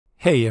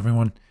Hey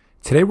everyone,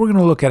 today we're going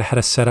to look at how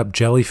to set up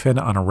Jellyfin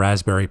on a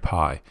Raspberry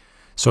Pi.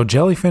 So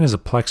Jellyfin is a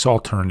Plex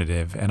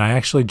alternative, and I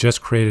actually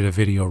just created a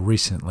video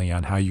recently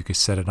on how you could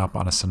set it up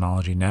on a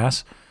Synology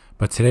NAS,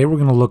 but today we're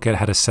going to look at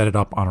how to set it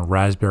up on a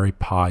Raspberry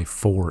Pi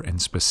 4 in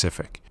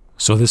specific.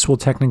 So this will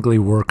technically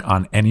work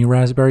on any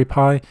Raspberry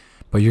Pi,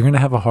 but you're going to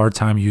have a hard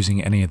time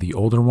using any of the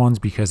older ones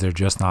because they're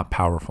just not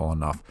powerful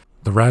enough.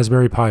 The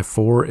Raspberry Pi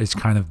 4 is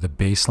kind of the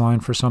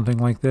baseline for something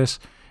like this.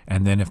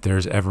 And then if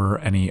there's ever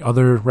any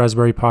other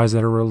Raspberry Pis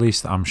that are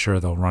released, I'm sure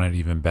they'll run it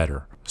even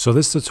better. So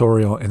this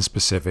tutorial in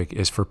specific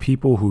is for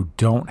people who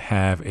don't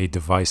have a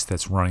device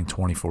that's running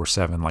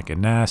 24/7 like a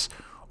NAS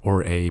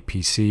or a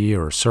PC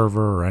or a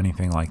server or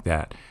anything like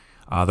that.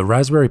 The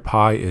Raspberry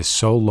Pi is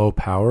so low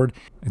powered,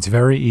 it's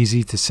very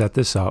easy to set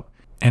this up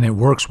and it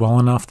works well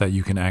enough that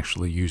you can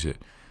actually use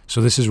it.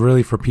 So this is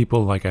really for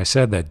people, like I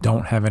said, that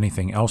don't have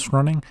anything else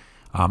running.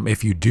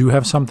 If you do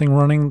have something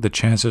running, the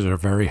chances are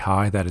very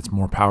high that it's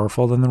more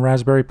powerful than the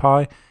Raspberry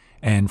Pi,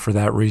 and for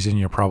that reason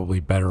you're probably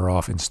better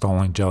off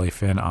installing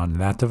Jellyfin on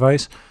that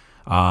device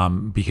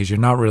because you're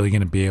not really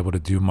going to be able to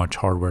do much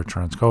hardware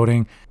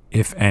transcoding,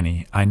 if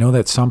any. I know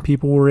that some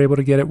people were able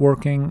to get it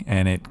working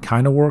and it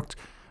kind of worked,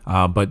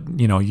 but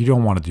you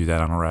don't want to do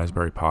that on a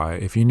Raspberry Pi.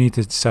 If you need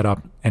to set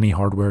up any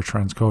hardware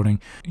transcoding,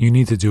 you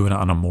need to do it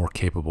on a more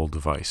capable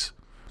device.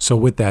 So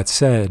with that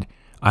said,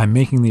 I'm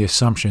making the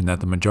assumption that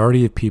the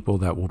majority of people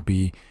that will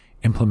be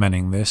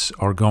implementing this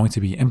are going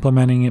to be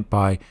implementing it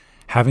by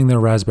having their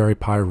Raspberry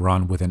Pi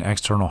run with an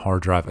external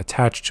hard drive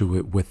attached to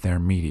it with their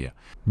media.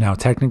 Now,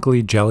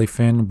 technically,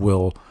 Jellyfin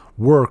will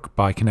work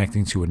by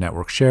connecting to a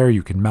network share.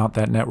 You can mount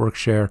that network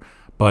share,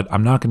 but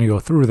I'm not going to go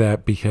through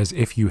that because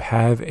if you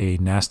have a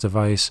NAS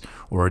device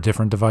or a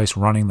different device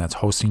running that's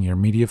hosting your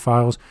media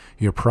files,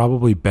 you're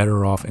probably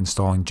better off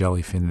installing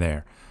Jellyfin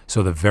there.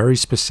 So the very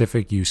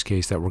specific use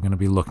case that we're going to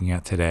be looking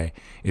at today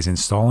is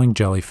installing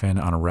Jellyfin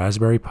on a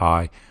Raspberry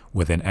Pi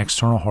with an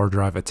external hard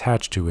drive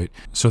attached to it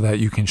so that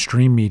you can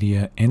stream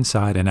media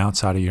inside and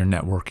outside of your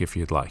network if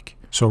you'd like.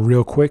 So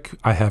real quick,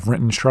 I have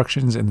written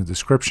instructions in the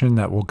description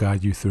that will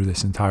guide you through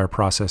this entire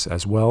process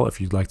as well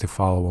if you'd like to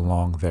follow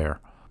along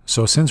there.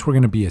 So since we're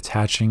going to be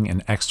attaching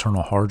an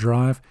external hard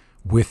drive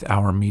with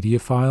our media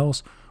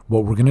files,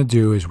 what we're going to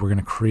do is we're going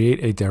to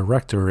create a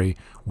directory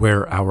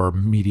where our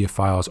media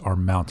files are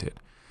mounted.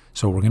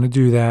 So we're going to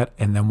do that,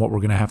 and then what we're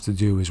going to have to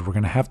do is we're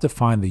going to have to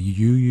find the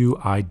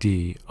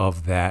UUID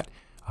of that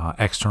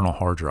external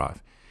hard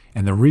drive.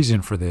 And the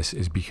reason for this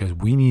is because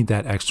we need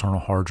that external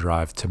hard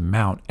drive to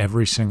mount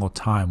every single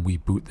time we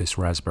boot this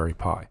Raspberry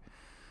Pi.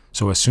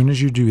 So as soon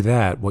as you do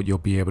that, what you'll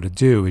be able to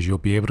do is you'll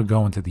be able to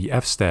go into the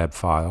fstab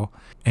file,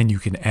 and you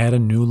can add a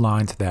new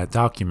line to that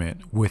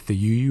document with the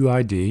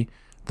UUID,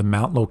 the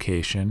mount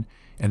location,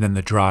 and then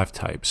the drive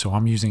type. So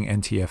I'm using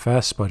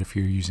NTFS, but if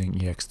you're using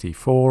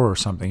ext4 or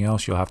something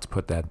else, you'll have to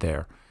put that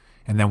there.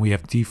 And then we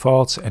have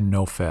defaults and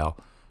no fail.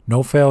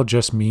 No fail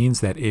just means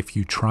that if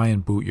you try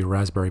and boot your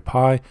Raspberry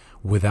Pi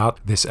without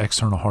this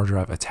external hard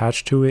drive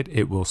attached to it,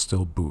 it will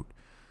still boot.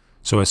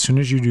 So as soon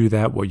as you do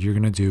that, what you're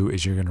going to do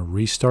is you're going to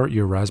restart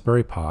your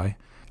Raspberry Pi,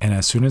 and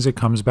as soon as it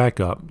comes back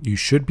up, you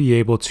should be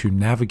able to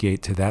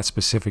navigate to that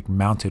specific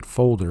mounted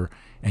folder,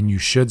 and you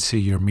should see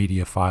your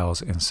media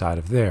files inside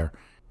of there.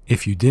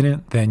 If you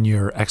didn't, then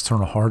your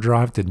external hard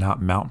drive did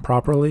not mount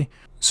properly,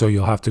 so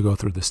you'll have to go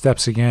through the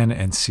steps again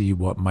and see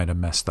what might have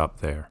messed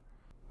up there.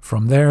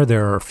 From there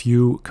are a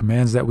few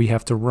commands that we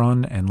have to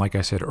run, and like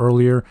I said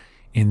earlier,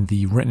 in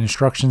the written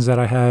instructions that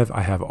I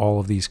have all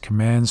of these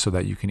commands so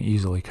that you can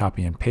easily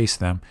copy and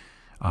paste them.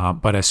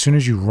 But as soon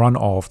as you run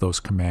all of those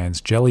commands,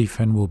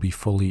 Jellyfin will be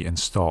fully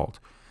installed.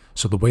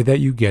 So the way that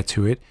you get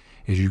to it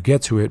is you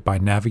get to it by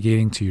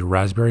navigating to your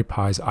Raspberry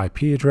Pi's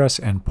IP address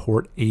and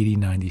port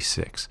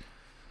 8096.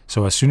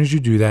 So as soon as you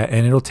do that,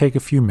 and it'll take a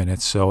few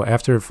minutes, so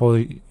after it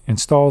fully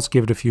installs,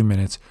 give it a few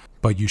minutes,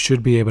 but you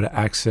should be able to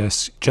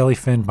access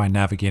Jellyfin by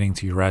navigating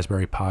to your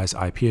Raspberry Pi's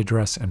IP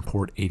address and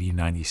port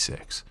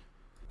 8096.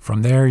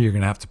 From there, you're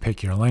going to have to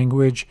pick your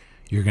language.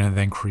 You're going to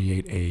then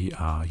create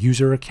a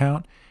user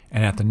account,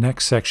 and at the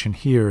next section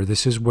here,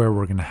 this is where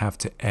we're going to have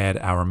to add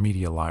our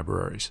media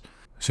libraries.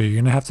 So you're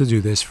going to have to do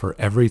this for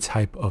every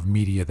type of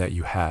media that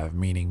you have,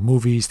 meaning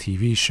movies,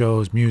 TV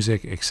shows,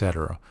 music,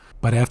 etc.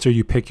 But after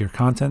you pick your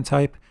content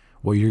type,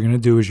 what you're going to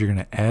do is you're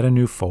going to add a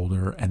new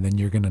folder, and then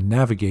you're going to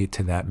navigate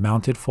to that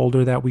mounted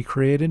folder that we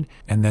created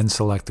and then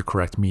select the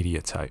correct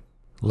media type.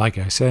 Like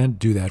I said,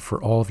 do that for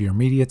all of your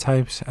media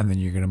types, and then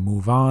you're going to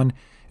move on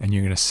and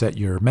you're going to set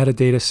your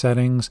metadata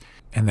settings,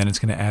 and then it's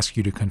going to ask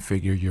you to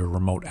configure your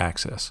remote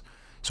access.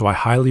 So I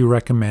highly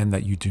recommend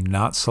that you do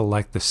not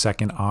select the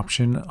second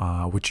option,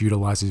 which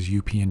utilizes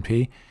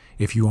UPnP.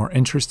 If you are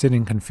interested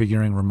in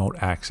configuring remote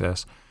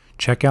access,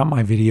 check out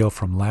my video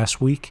from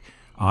last week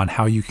on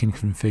how you can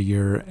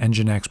configure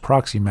Nginx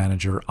Proxy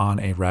Manager on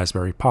a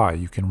Raspberry Pi.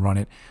 You can run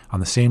it on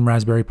the same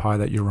Raspberry Pi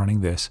that you're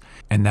running this,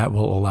 and that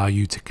will allow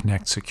you to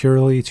connect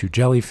securely to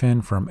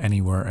Jellyfin from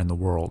anywhere in the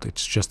world.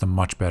 It's just a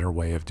much better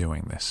way of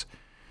doing this.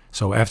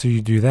 So after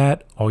you do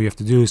that, all you have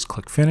to do is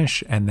click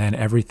Finish, and then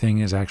everything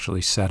is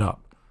actually set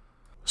up.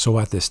 So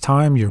at this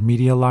time, your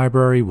media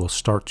library will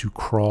start to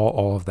crawl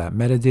all of that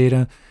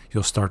metadata.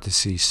 You'll start to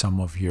see some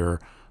of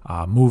your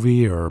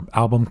movie or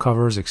album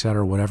covers,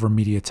 etc., whatever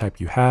media type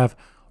you have.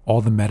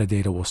 All the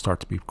metadata will start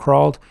to be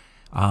crawled.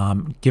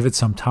 Give it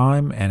some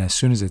time, and as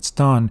soon as it's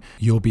done,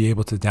 you'll be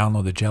able to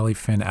download the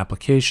Jellyfin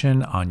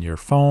application on your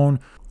phone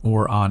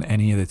or on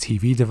any of the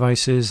TV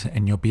devices,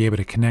 and you'll be able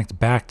to connect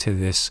back to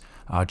this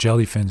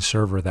Jellyfin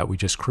server that we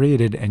just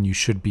created, and you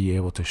should be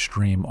able to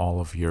stream all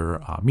of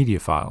your media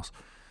files.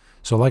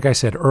 So like I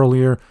said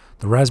earlier,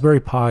 the Raspberry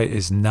Pi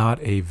is not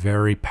a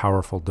very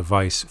powerful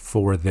device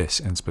for this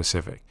in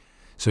specific.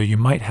 So you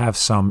might have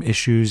some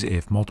issues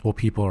if multiple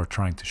people are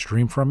trying to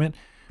stream from it,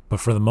 but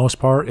for the most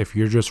part, if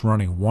you're just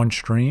running one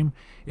stream,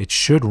 it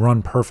should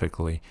run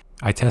perfectly.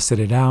 I tested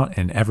it out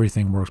and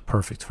everything works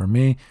perfect for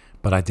me,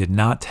 but I did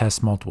not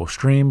test multiple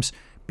streams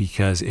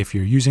because if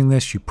you're using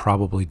this, you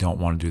probably don't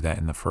want to do that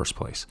in the first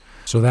place.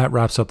 So that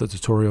wraps up the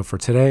tutorial for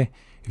today.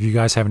 If you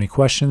guys have any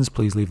questions,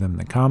 please leave them in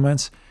the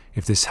comments.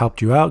 If this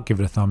helped you out,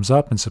 give it a thumbs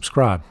up and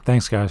subscribe.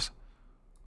 Thanks, guys.